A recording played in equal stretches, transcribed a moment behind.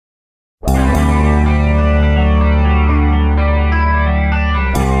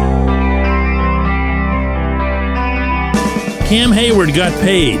Cam Heyward got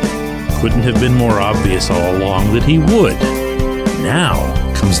paid. Couldn't have been more obvious all along that he would.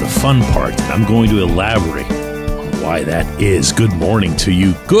 Now comes the fun part, and I'm going to elaborate on why that is. Good morning to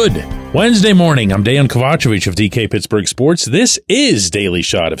you. Good Wednesday morning. I'm Dejan Kovacevic of DK Pittsburgh Sports. This is Daily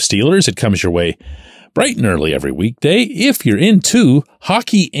Shot of Steelers. It comes your way bright and early every weekday. If you're into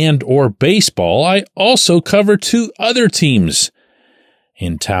hockey and or baseball, I also cover two other teams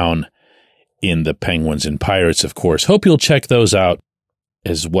in town in the Penguins and Pirates, of course. Hope you'll check those out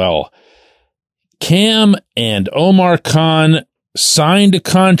as well. Cam and Omar Khan signed a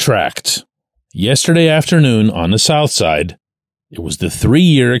contract yesterday afternoon on the South Side. It was the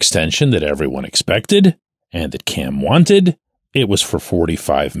 3-year extension that everyone expected and that Cam wanted. It was for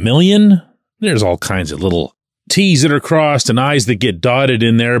 $45 million. There's all kinds of little T's that are crossed and I's that get dotted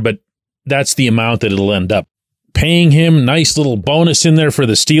in there, but that's the amount that it'll end up paying him. Nice little bonus in there for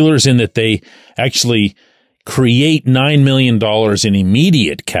the Steelers in that they actually create $9 million in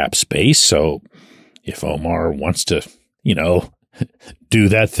immediate cap space. So if Omar wants to, do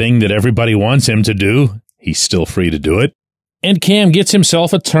that thing that everybody wants him to do, he's still free to do it. And Cam gets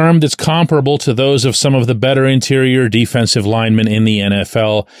himself a term that's comparable to those of some of the better interior defensive linemen in the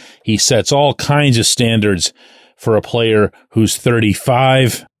NFL. He sets all kinds of standards for a player who's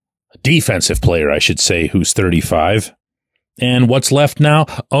 35, a defensive player, I should say, who's 35. And what's left now?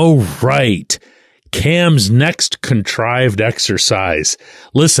 Oh, right. Cam's next contrived exercise.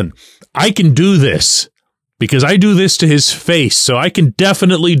 Listen, I can do this because I do this to his face, so I can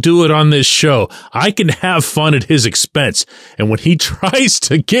definitely do it on this show. I can have fun at his expense. And when he tries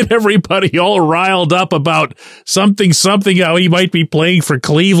to get everybody all riled up about something, how he might be playing for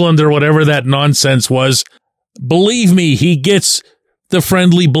Cleveland or whatever that nonsense was, believe me, he gets the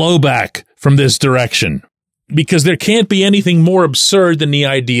friendly blowback from this direction. Because there can't be anything more absurd than the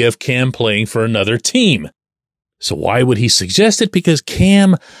idea of Cam playing for another team. So why would he suggest it? Because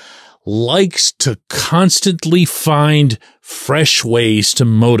Cam likes to constantly find fresh ways to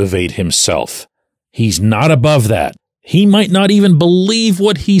motivate himself. He's not above that. He might not even believe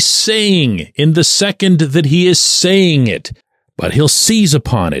what he's saying in the second that he is saying it, but he'll seize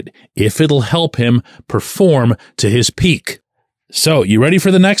upon it if it'll help him perform to his peak. So, you ready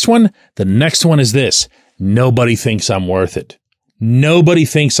for the next one? The next one is this. Nobody thinks I'm worth it. Nobody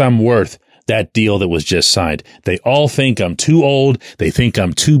thinks I'm worth that deal that was just signed. They all think I'm too old. They think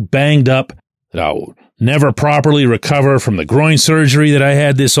I'm too banged up, that I'll never properly recover from the groin surgery that I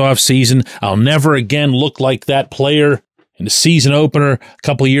had this offseason. I'll never again look like that player in the season opener a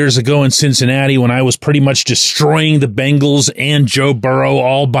couple years ago in Cincinnati when I was pretty much destroying the Bengals and Joe Burrow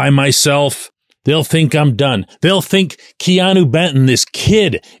all by myself. They'll think I'm done. They'll think Keanu Benton, this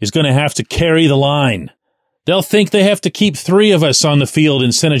kid, is going to have to carry the line. They'll think they have to keep 3 of us on the field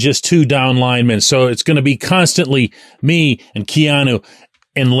instead of just 2 down linemen. So it's going to be constantly me and Keanu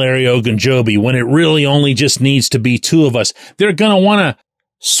and Larry Ogunjobi when it really only just needs to be 2 of us. They're going to want to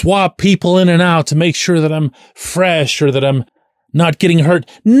swap people in and out to make sure that I'm fresh or that I'm not getting hurt.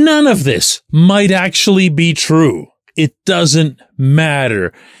 None of this might actually be true. It doesn't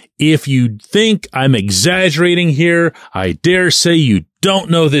matter. If you think I'm exaggerating here, I dare say you don't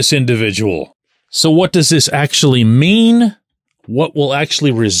know this individual. So what does this actually mean? What will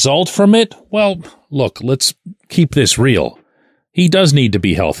actually result from it? Well, look, let's keep this real. He does need to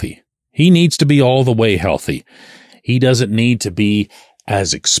be healthy. He needs to be all the way healthy. He doesn't need to be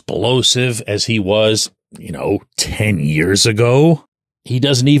as explosive as he was, 10 years ago. He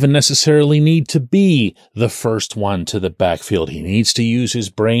doesn't even necessarily need to be the first one to the backfield. He needs to use his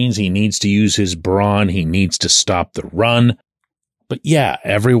brains. He needs to use his brawn. He needs to stop the run. But yeah,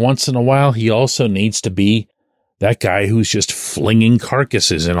 every once in a while, he also needs to be that guy who's just flinging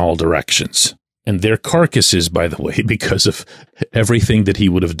carcasses in all directions. And they're carcasses, by the way, because of everything that he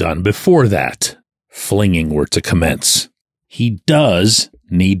would have done before that flinging were to commence. He does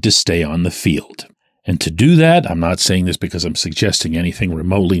need to stay on the field. And to do that, I'm not saying this because I'm suggesting anything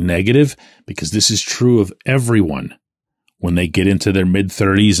remotely negative, because this is true of everyone. When they get into their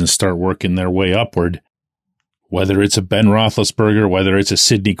mid-30s and start working their way upward, whether it's a Ben Roethlisberger, whether it's a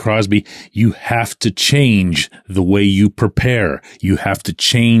Sidney Crosby, you have to change the way you prepare. You have to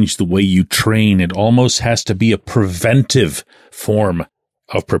change the way you train. It almost has to be a preventive form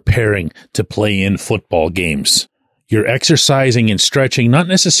of preparing to play in football games. You're exercising and stretching not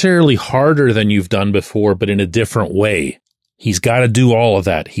necessarily harder than you've done before, but in a different way. He's got to do all of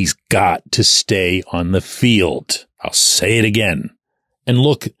that. He's got to stay on the field. I'll say it again. And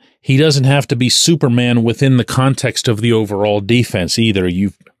look, he doesn't have to be Superman within the context of the overall defense either.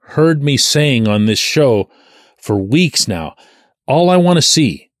 You've heard me saying on this show for weeks now, all I want to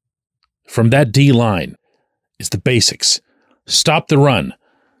see from that D-line is the basics. Stop the run.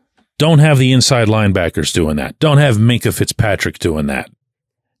 Don't have the inside linebackers doing that. Don't have Minkah Fitzpatrick doing that.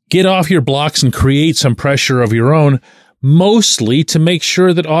 Get off your blocks and create some pressure of your own, mostly to make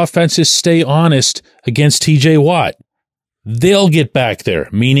sure that offenses stay honest against TJ Watt. They'll get back there,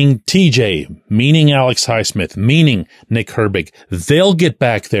 meaning TJ, meaning Alex Highsmith, meaning Nick Herbig. They'll get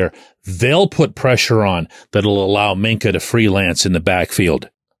back there. They'll put pressure on that'll allow Minkah to freelance in the backfield.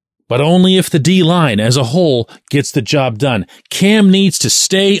 But only if the D-line as a whole gets the job done. Cam needs to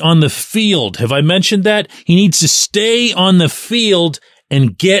stay on the field. Have I mentioned that? He needs to stay on the field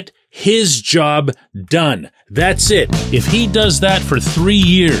and get his job done. That's it. If he does that for 3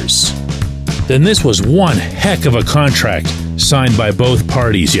 years, then this was one heck of a contract signed by both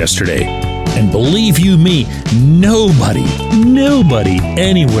parties yesterday. And believe you me, nobody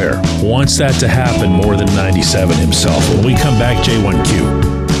anywhere wants that to happen more than 97 himself. When we come back, J1Q.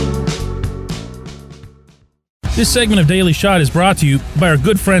 This segment of Daily Shot is brought to you by our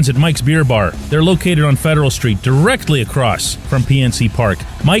good friends at Mike's Beer Bar. They're located on Federal Street, directly across from PNC Park.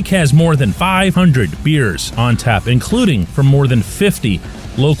 Mike has more than 500 beers on tap, including from more than 50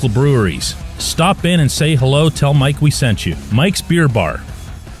 local breweries. Stop in and say hello. Tell Mike we sent you. Mike's Beer Bar.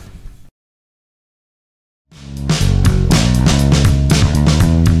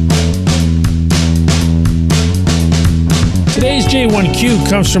 Today's J1Q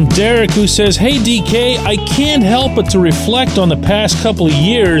comes from Derek, who says, "Hey DK, I can't help but to reflect on the past couple of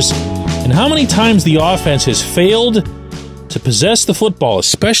years and how many times the offense has failed to possess the football,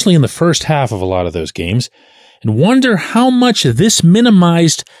 especially in the first half of a lot of those games, and wonder how much this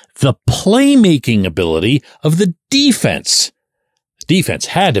minimized the playmaking ability of the defense. The defense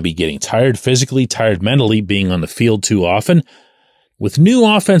had to be getting tired physically, tired mentally, being on the field too often. With new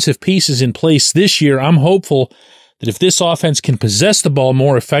offensive pieces in place this year, I'm hopeful that if this offense can possess the ball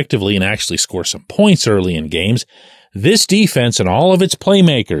more effectively and actually score some points early in games, this defense and all of its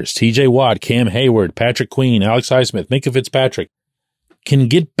playmakers, TJ Watt, Cam Heyward, Patrick Queen, Alex Highsmith, Minkah Fitzpatrick, can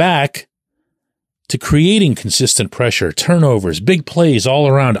get back to creating consistent pressure, turnovers, big plays all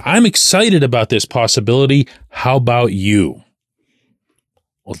around. I'm excited about this possibility. How about you?"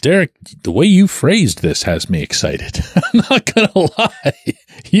 Well, Derek, the way you phrased this has me excited. I'm not going to lie.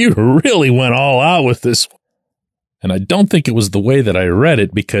 You really went all out with this one. And I don't think it was the way that I read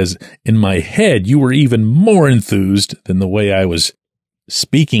it, because in my head, you were even more enthused than the way I was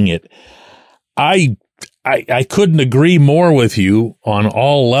speaking it. I couldn't agree more with you on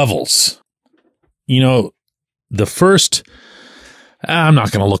all levels. You know, the first, I'm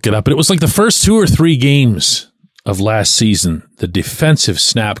not going to look it up, but it was like the first 2 or 3 games of last season, the defensive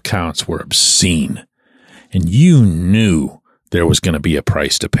snap counts were obscene. And you knew there was going to be a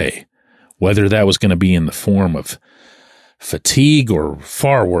price to pay, whether that was going to be in the form of fatigue or,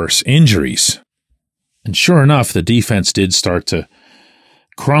 far worse, injuries. And sure enough, the defense did start to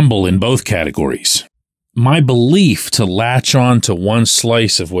crumble in both categories. My belief, to latch on to one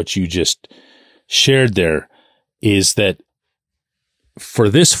slice of what you just shared there, is that for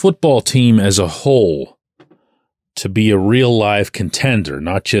this football team as a whole to be a real live contender,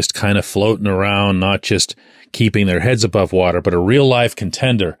 not just kind of floating around, not just keeping their heads above water, but a real live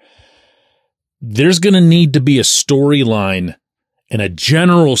contender, there's going to need to be a storyline and a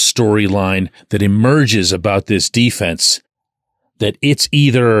general storyline that emerges about this defense, that it's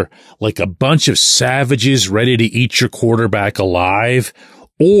either like a bunch of savages ready to eat your quarterback alive,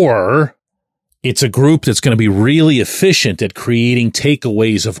 or it's a group that's going to be really efficient at creating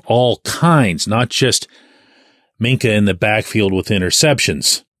takeaways of all kinds, not just Minkah in the backfield with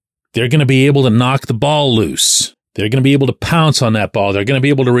interceptions. They're going to be able to knock the ball loose. They're going to be able to pounce on that ball. They're going to be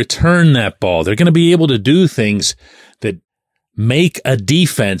able to return that ball. They're going to be able to do things that make a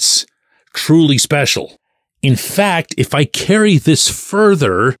defense truly special. In fact, if I carry this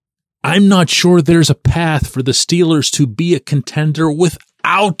further, I'm not sure there's a path for the Steelers to be a contender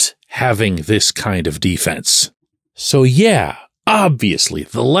without having this kind of defense. So yeah, obviously,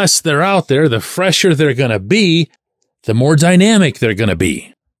 the less they're out there, the fresher they're going to be, the more dynamic they're going to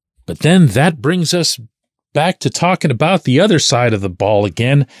be. But then that brings us back to talking about the other side of the ball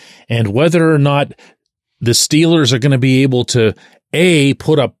again, and whether or not the Steelers are going to be able to, A,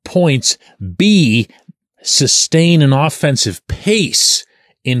 put up points, B, sustain an offensive pace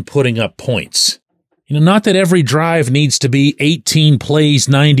in putting up points. You know, not that every drive needs to be 18 plays,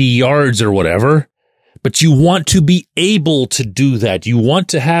 90 yards or whatever, but you want to be able to do that. You want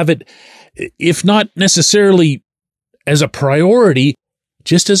to have it, if not necessarily as a priority,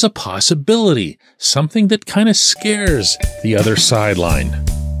 just as a possibility, something that kind of scares the other sideline.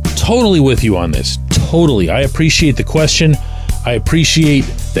 Totally with you on this. Totally. I appreciate the question. I appreciate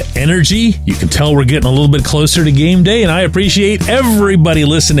the energy. You can tell we're getting a little bit closer to game day, and I appreciate everybody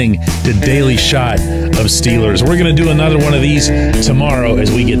listening to Daily Shot of Steelers. We're going to do another one of these tomorrow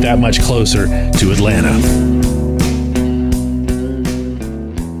as we get that much closer to Atlanta.